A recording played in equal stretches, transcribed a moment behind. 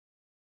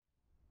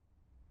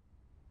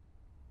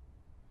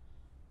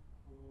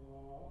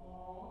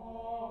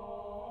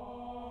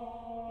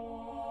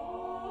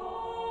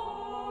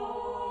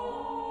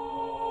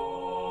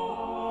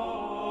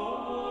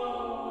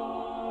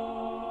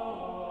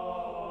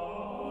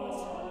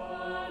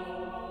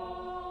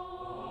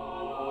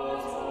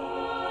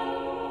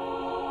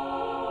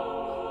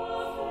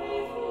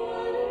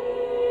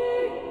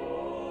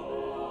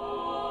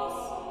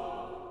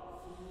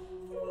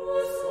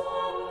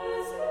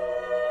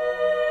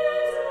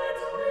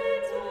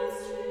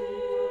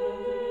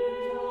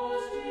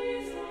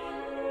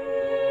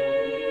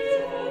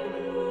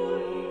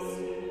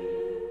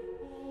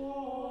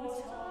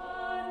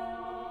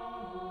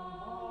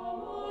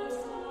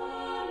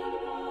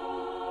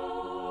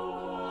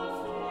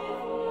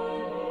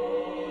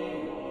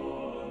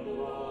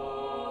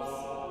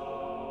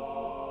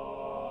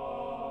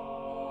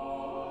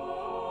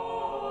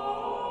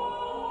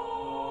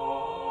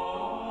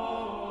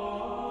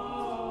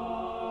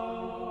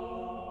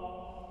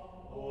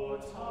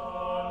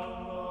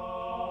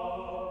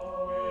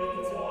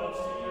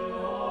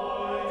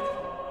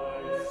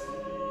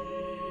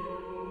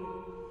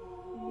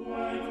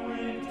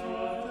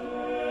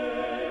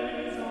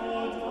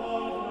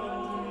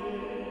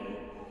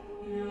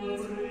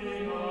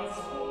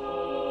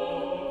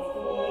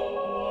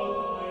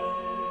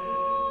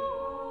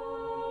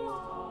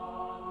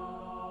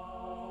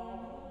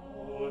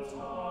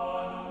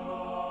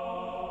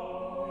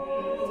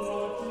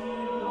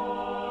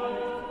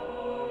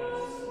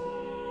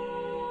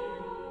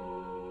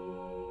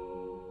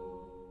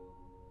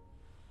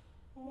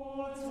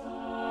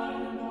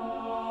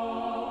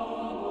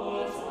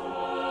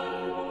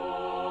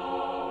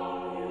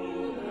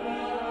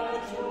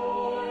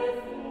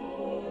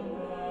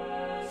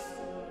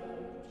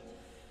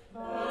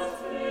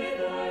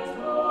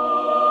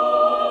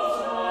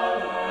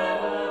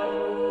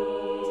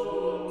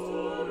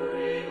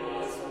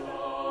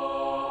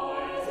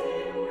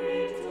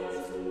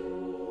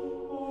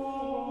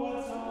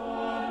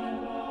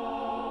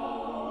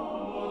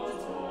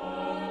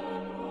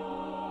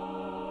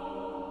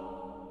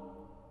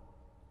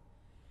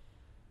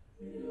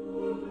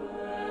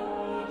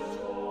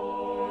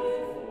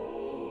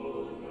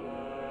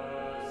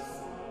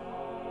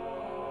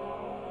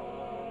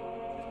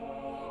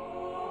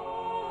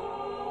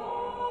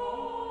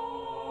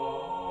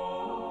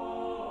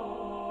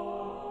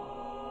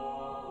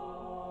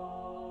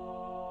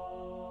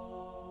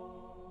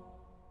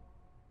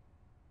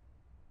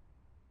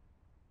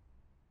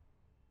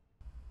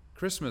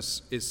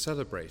Christmas is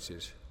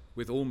celebrated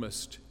with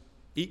almost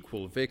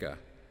equal vigour,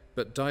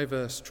 but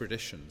diverse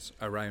traditions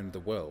around the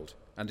world,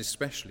 and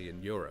especially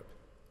in Europe.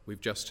 We've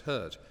just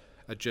heard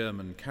a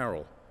German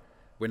carol.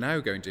 We're now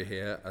going to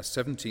hear a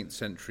 17th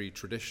century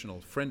traditional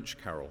French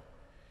carol,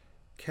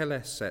 Quelle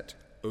est cette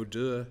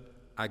odeur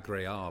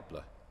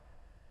agréable?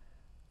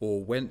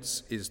 Or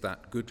whence is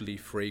that goodly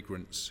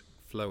fragrance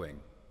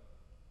flowing?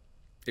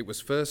 It was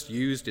first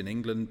used in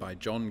England by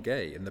John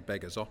Gay in the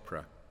Beggar's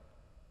Opera.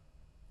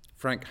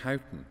 Frank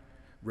Houghton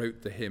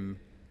wrote the hymn,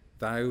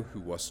 Thou who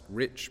wast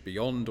rich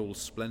beyond all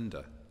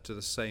splendour, to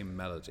the same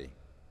melody.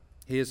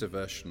 Here's a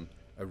version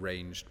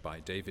arranged by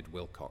David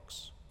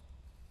Wilcox.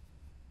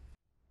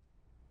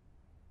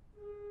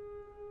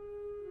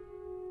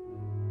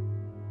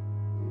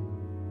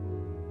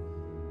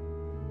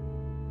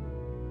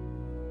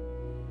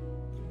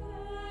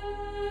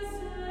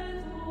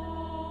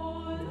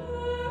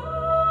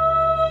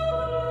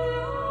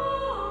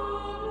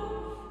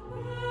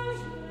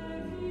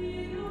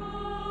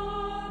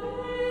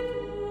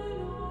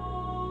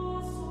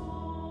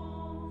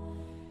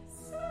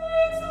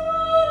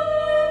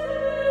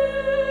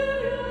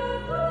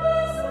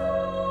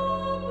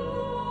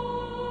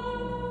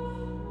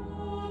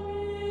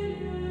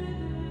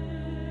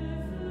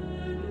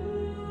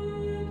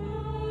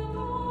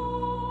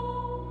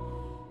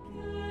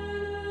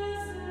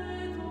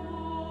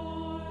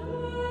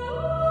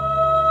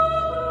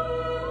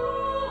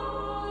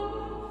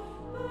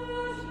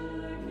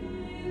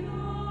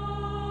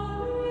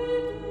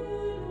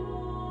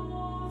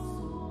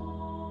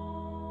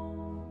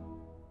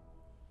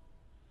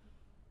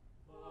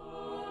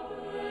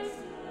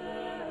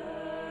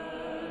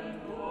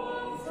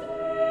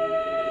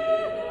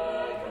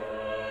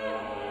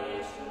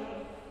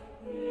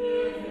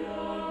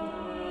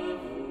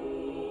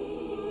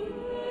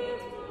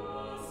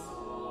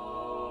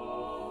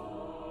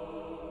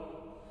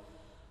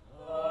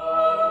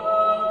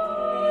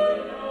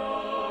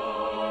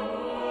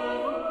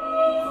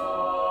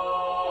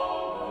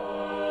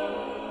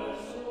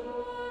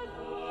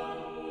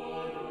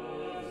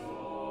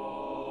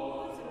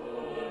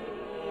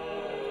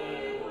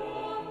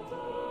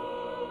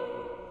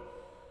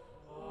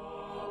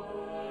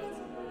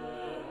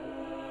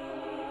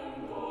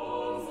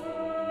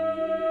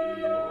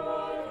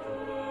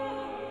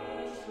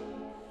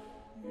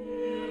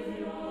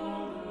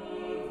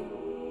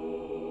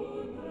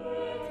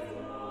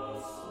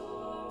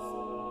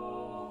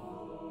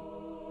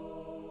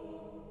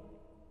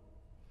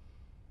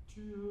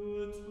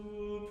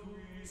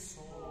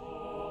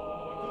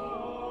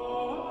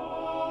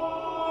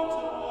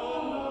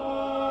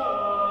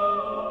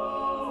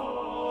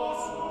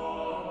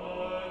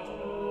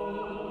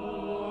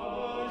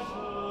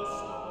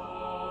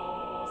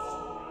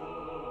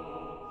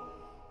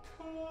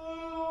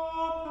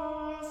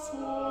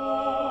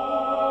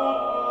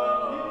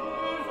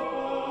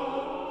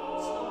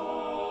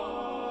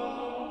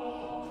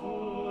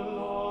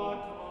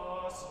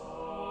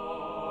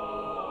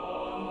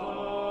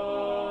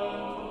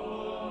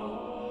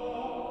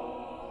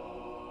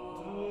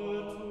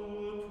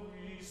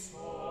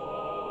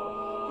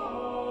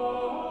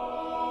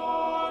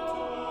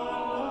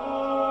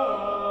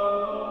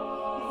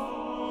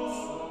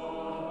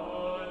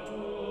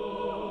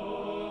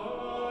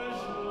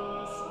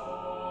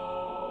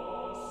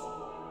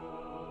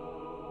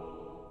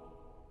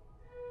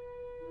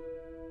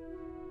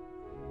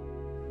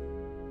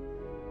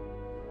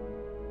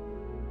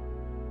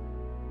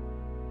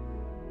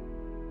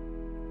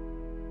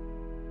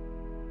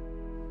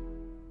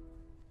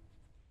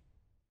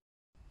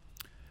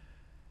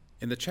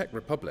 In the Czech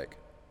Republic,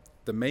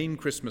 the main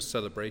Christmas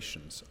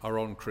celebrations are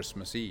on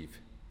Christmas Eve.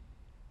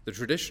 The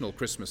traditional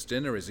Christmas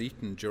dinner is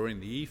eaten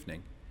during the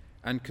evening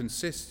and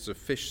consists of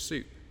fish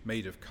soup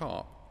made of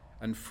carp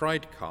and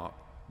fried carp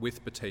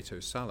with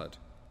potato salad.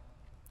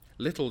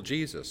 Little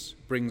Jesus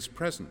brings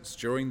presents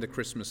during the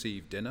Christmas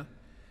Eve dinner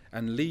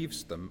and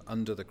leaves them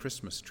under the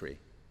Christmas tree.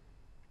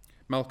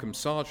 Malcolm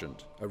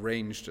Sargent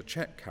arranged a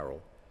Czech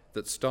carol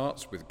that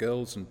starts with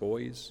girls and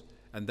boys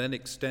and then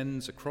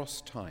extends across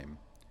time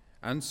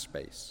and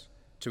space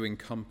to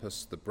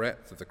encompass the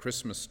breadth of the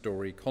Christmas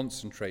story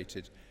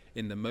concentrated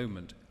in the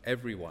moment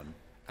everyone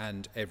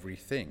and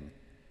everything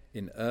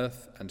in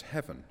earth and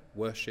heaven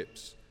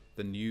worships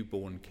the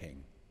newborn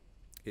King.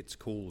 It's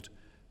called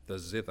the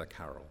Zither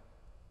Carol.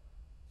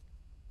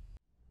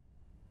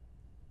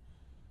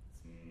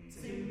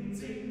 Sing,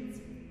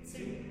 sing,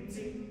 sing,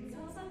 sing,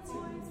 girls and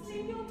boys,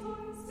 sing your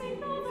toys, sing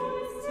your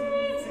voice,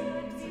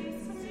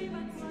 sing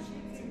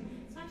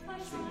at by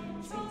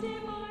shine, shall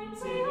divine,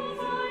 sing your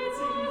voice,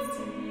 sing,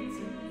 sing.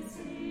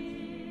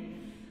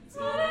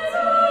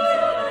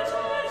 Hallelujah, the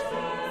church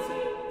bells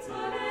ring,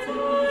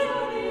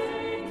 hallelujah, the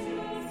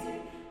angels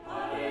sing,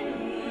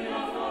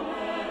 hallelujah from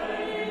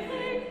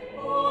everything,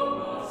 all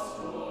must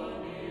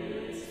join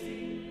in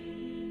sing.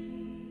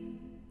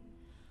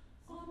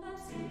 On that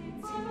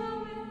same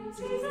firmament,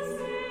 Jesus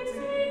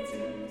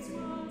sings,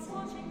 worlds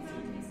watching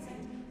round his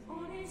head,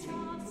 on his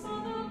charms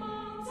on the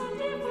mount,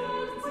 and in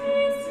world we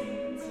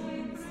sing thy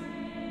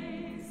praise.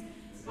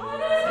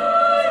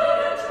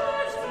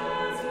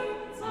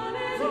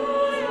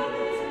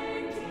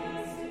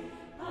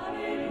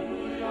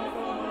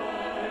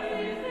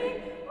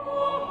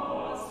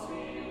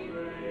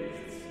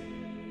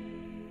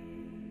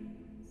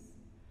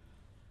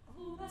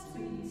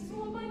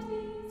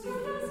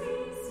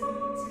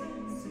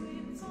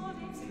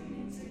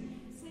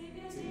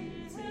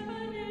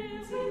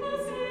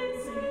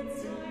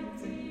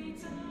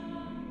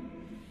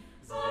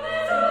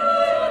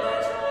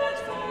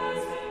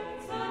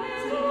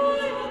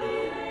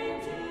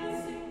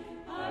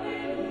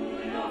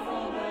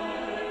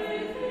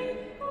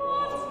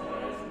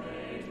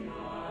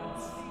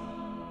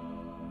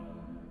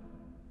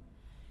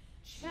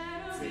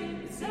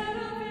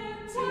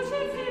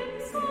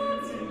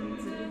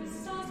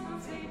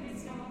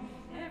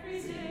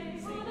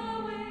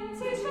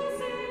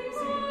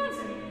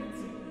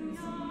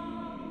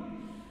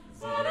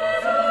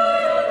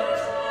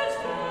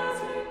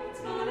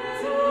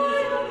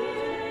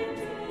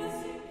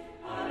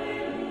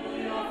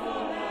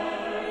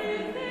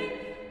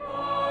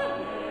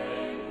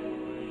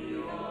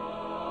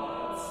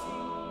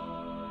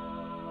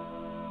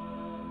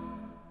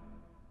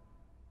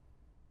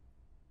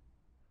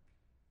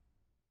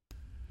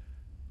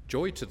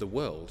 Joy to the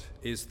World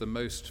is the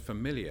most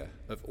familiar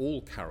of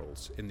all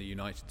carols in the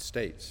United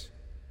States,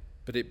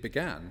 but it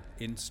began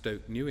in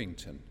Stoke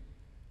Newington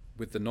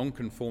with the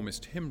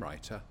nonconformist hymn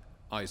writer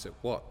Isaac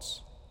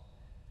Watts.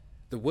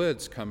 The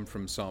words come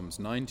from Psalms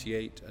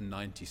 98 and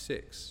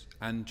 96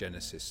 and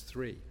Genesis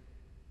 3.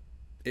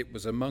 It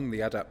was among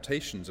the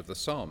adaptations of the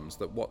Psalms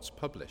that Watts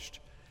published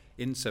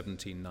in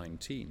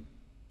 1719.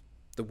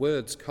 The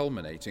words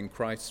culminate in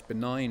Christ's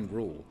benign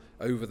rule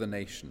over the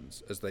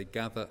nations as they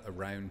gather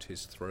around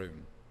his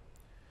throne.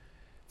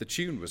 The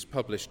tune was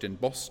published in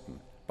Boston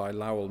by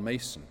Lowell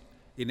Mason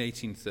in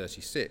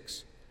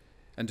 1836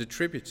 and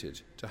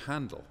attributed to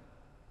Handel.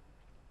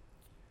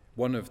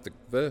 One of the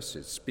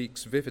verses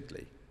speaks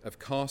vividly of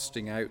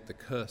casting out the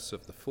curse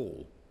of the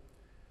fall,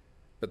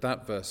 but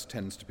that verse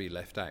tends to be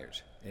left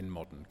out in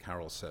modern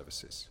carol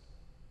services.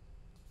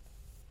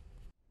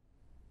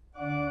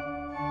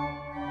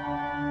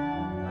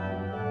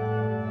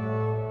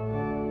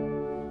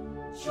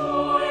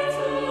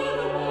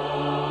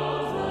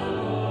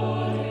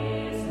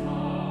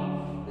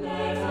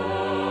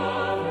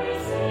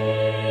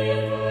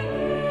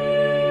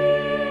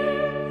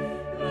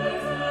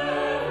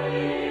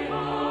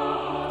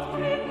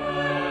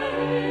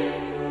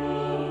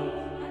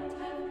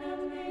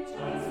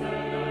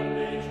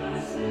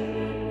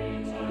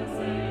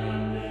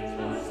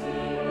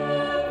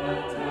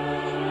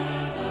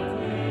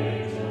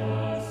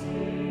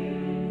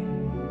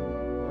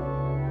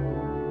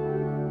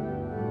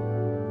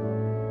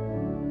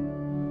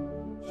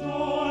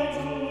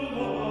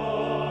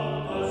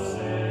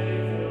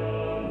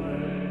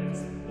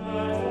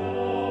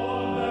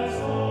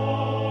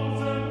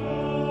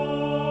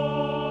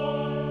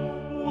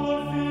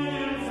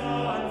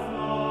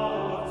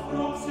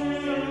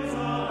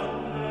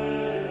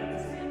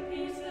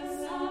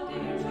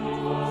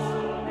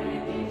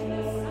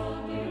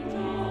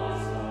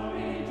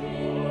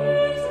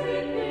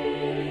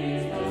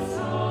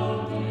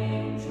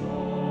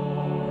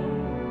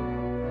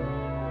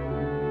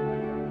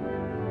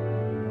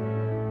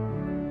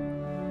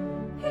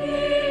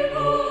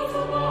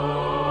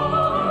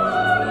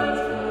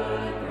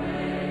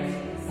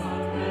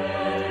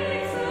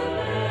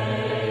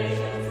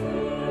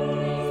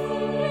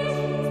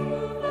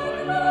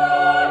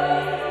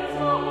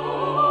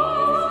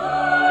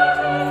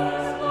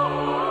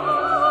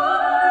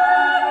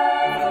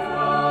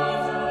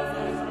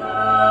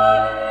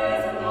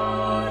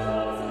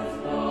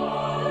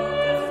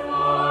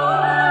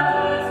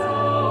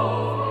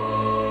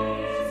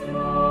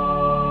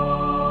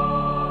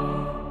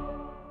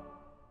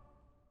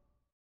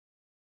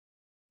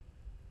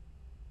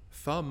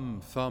 Fum,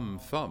 Fum,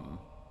 Fum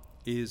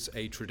is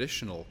a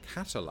traditional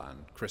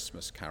Catalan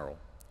Christmas carol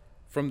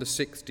from the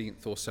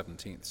 16th or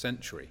 17th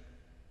century.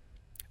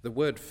 The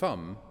word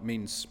fum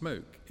means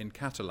smoke in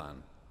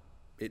Catalan.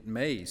 It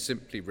may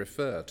simply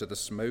refer to the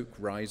smoke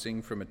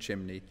rising from a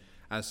chimney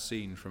as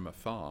seen from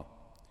afar,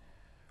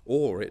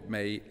 or it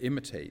may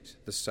imitate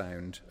the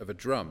sound of a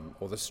drum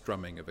or the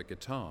strumming of a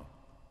guitar.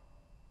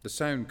 The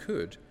sound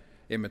could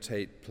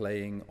imitate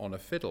playing on a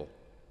fiddle.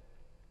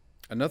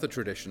 Another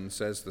tradition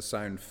says the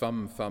sound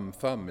fum, fum,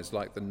 fum is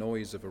like the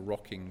noise of a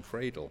rocking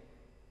cradle.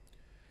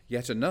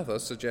 Yet another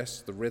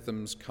suggests the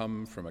rhythms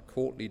come from a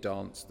courtly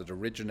dance that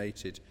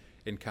originated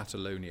in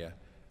Catalonia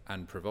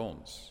and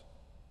Provence.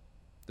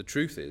 The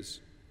truth is,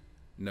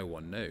 no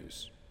one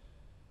knows.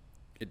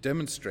 It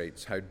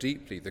demonstrates how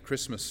deeply the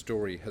Christmas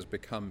story has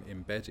become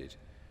embedded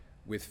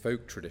with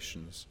folk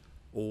traditions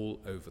all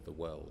over the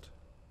world.